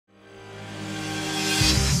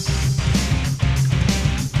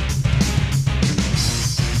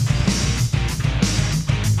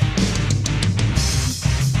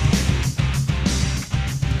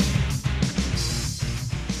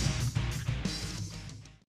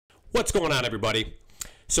What's going on, everybody?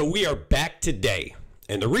 So we are back today,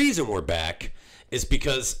 and the reason we're back is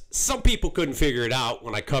because some people couldn't figure it out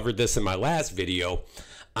when I covered this in my last video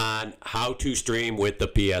on how to stream with the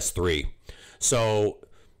PS3. So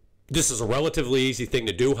this is a relatively easy thing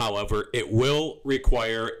to do. However, it will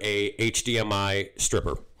require a HDMI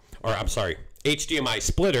stripper, or I'm sorry, HDMI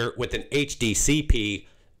splitter with an HDCP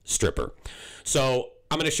stripper. So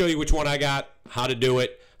I'm going to show you which one I got, how to do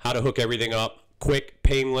it, how to hook everything up. Quick,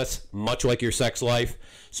 painless, much like your sex life.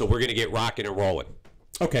 So we're going to get rocking and rolling.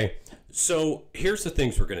 Okay, so here's the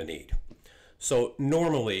things we're going to need. So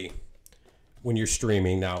normally when you're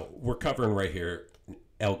streaming, now we're covering right here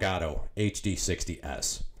Elgato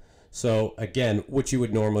Hd60S. So again, what you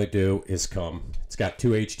would normally do is it's got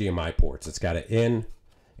two HDMI ports. It's got an in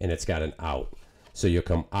and it's got an out. So you'll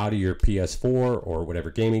come out of your PS4 or whatever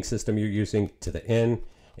gaming system you're using to the in,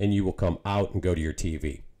 and you will come out and go to your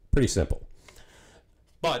TV. Pretty simple.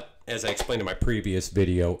 But as I explained in my previous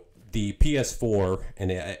video, the PS4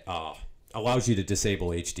 and it allows you to disable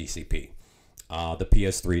HDCP. The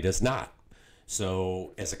PS3 does not.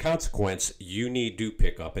 So as a consequence, you need to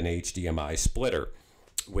pick up an HDMI splitter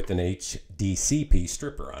with an HDCP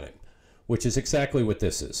stripper on it, which is exactly what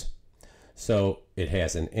this is. So it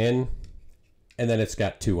has an in, and then it's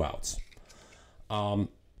got two outs.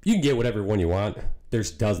 You can get whatever one you want. There's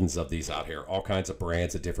dozens of these out here, all kinds of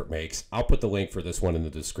brands of different makes. I'll put the link for this one in the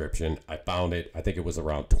description. I found it, I think it was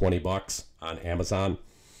around 20 bucks on Amazon.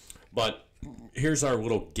 But here's our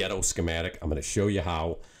little ghetto schematic. I'm going to show you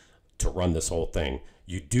how to run this whole thing.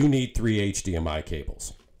 You do need 3 HDMI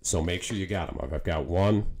cables, so make sure you got them. I've got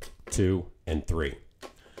 1, 2, and 3.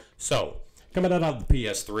 So coming out of the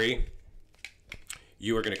PS3,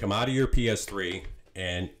 you are going to come out of your PS3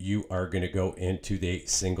 and you are going to go into the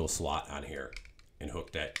single slot on here and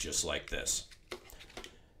hook that just like this.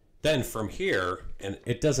 Then from here, and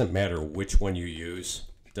it doesn't matter which one you use,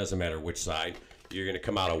 it doesn't matter which side, you're going to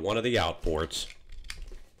come out of one of the out ports,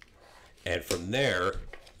 and from there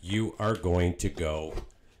you are going to go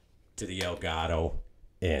to the Elgato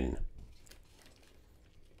in,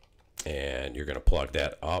 and you're going to plug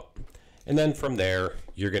that up, and then from there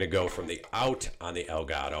you're going to go from the out on the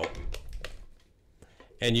Elgato,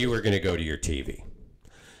 and you are going to go to your TV.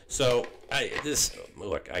 So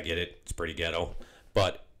look, I get it. It's pretty ghetto,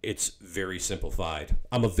 but it's very simplified.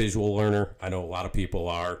 I'm a visual learner. I know a lot of people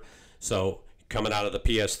are. So coming out of the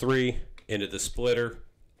PS3 into the splitter,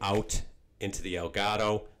 out into the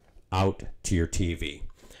Elgato, out to your TV.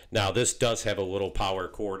 Now this does have a little power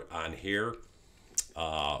cord on here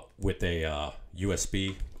with a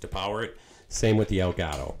USB to power it. Same with the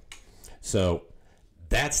Elgato. So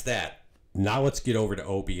that's that. Now let's get over to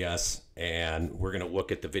OBS, and we're going to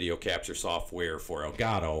look at the video capture software for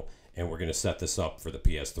Elgato, and we're going to set this up for the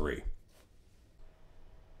PS3.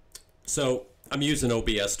 So I'm using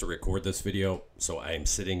OBS to record this video, so I am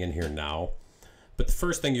sitting in here now. But the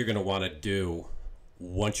first thing you're going to want to do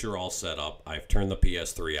once you're all set up, I've turned the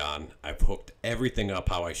PS3 on, I've hooked everything up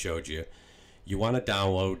how I showed you. You want to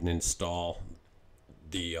download and install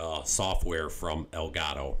the software from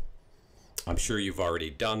Elgato. I'm sure you've already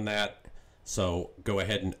done that. So go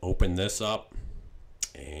ahead and open this up,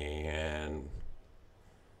 and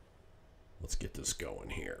let's get this going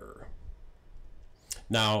here.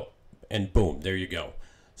 Now, and boom, there you go.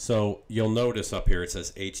 So you'll notice up here it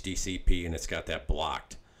says HDCP, and it's got that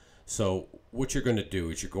blocked. So what you're going to do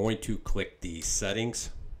is you're going to click the settings,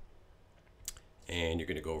 and you're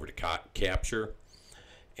going to go over to capture.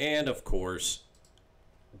 And of course,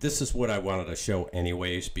 this is what I wanted to show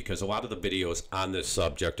anyways, because a lot of the videos on this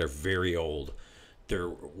subject are very old. There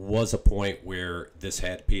was a point where this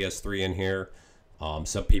had PS3 in here.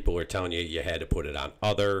 Some people are telling you you had to put it on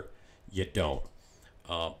other. You don't.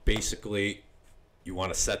 Basically, you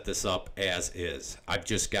want to set this up as is. I've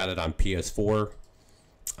just got it on PS4.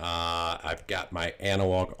 I've got my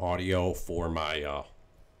analog audio for my,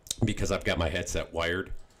 because I've got my headset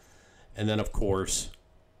wired. And then of course,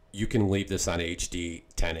 you can leave this on HD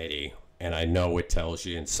 1080, and I know it tells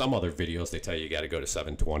you in some other videos they tell you got to go to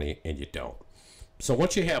 720, and you don't. So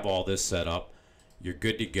once you have all this set up, you're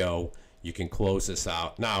good to go. You can close this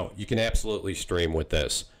out. Now you can absolutely stream with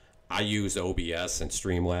this. I use OBS and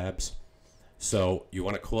Streamlabs, so you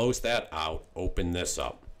want to close that out, open this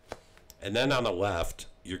up, and then on the left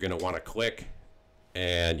you're going to want to click,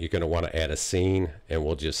 and you're going to want to add a scene, and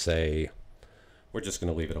we'll just say, we're just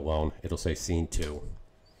going to leave it alone. It'll say scene 2.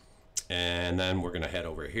 And then we're going to head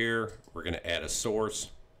over here. We're going to add a source,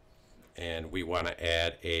 and we want to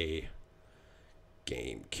add a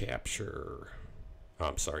game capture.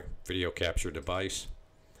 I'm sorry, video capture device.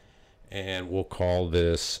 And we'll call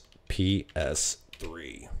this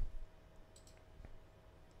PS3.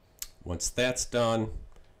 Once that's done,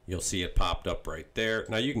 you'll see it popped up right there.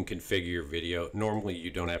 Now you can configure your video. Normally you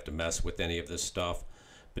don't have to mess with any of this stuff,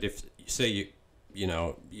 but if say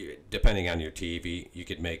depending on your TV, you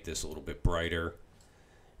could make this a little bit brighter.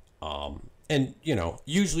 And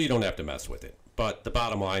usually you don't have to mess with it. But the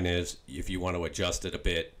bottom line is, if you want to adjust it a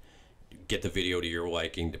bit, get the video to your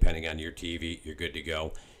liking, depending on your TV, you're good to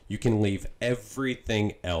go. You can leave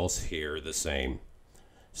everything else here the same.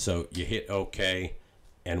 So you hit OK,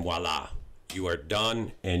 and voila, you are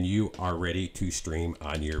done, and you are ready to stream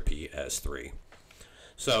on your PS3.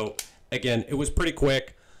 So again, it was pretty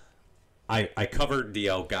quick. I covered the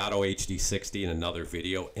Elgato HD60 in another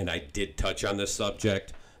video, and I did touch on this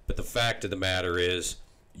subject. But the fact of the matter is,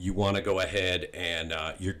 you want to go ahead and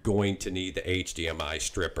you're going to need the HDMI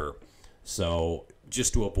stripper. So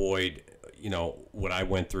just to avoid, what I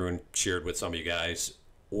went through and shared with some of you guys,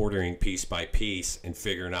 ordering piece by piece and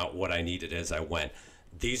figuring out what I needed as I went.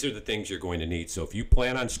 These are the things you're going to need. So if you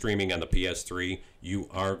plan on streaming on the PS3, you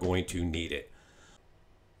are going to need it.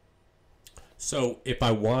 So if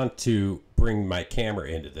I want to bring my camera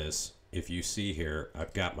into this, if you see here,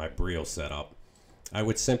 I've got my Brio set up. I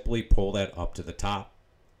would simply pull that up to the top,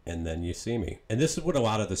 and then you see me. And this is what a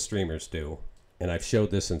lot of the streamers do. And I've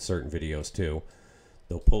showed this in certain videos too.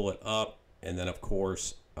 They'll pull it up, and then of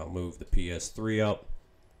course, I'll move the PS3 up.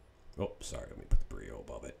 Oh, sorry, let me put the Brio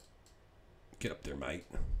above it. Get up there, mate.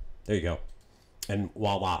 There you go. And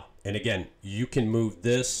voila. And again, you can move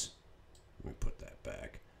this. Let me put that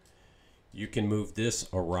back. You can move this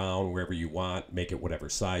around wherever you want, make it whatever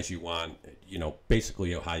size you want,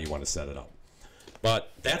 basically how you want to set it up.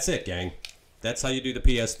 But that's it, gang. That's how you do the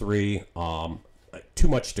PS3. Too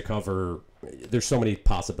much to cover. There's so many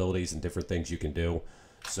possibilities and different things you can do.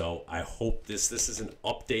 So I hope this is an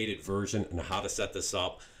updated version on how to set this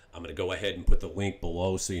up. I'm going to go ahead and put the link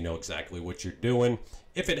below so you know exactly what you're doing.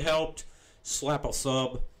 If it helped, slap a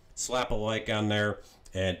sub, slap a like on there,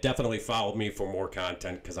 and definitely follow me for more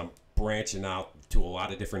content, because I'm branching out to a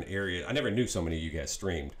lot of different areas. I never knew so many of you guys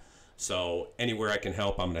streamed. So anywhere I can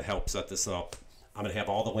help, I'm going to help set this up. I'm going to have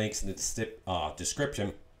all the links in the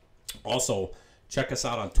description. Also, check us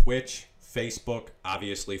out on Twitch, Facebook.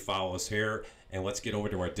 Obviously, follow us here. And let's get over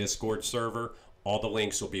to our Discord server. All the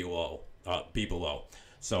links will be below.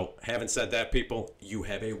 So having said that, people, you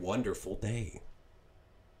have a wonderful day.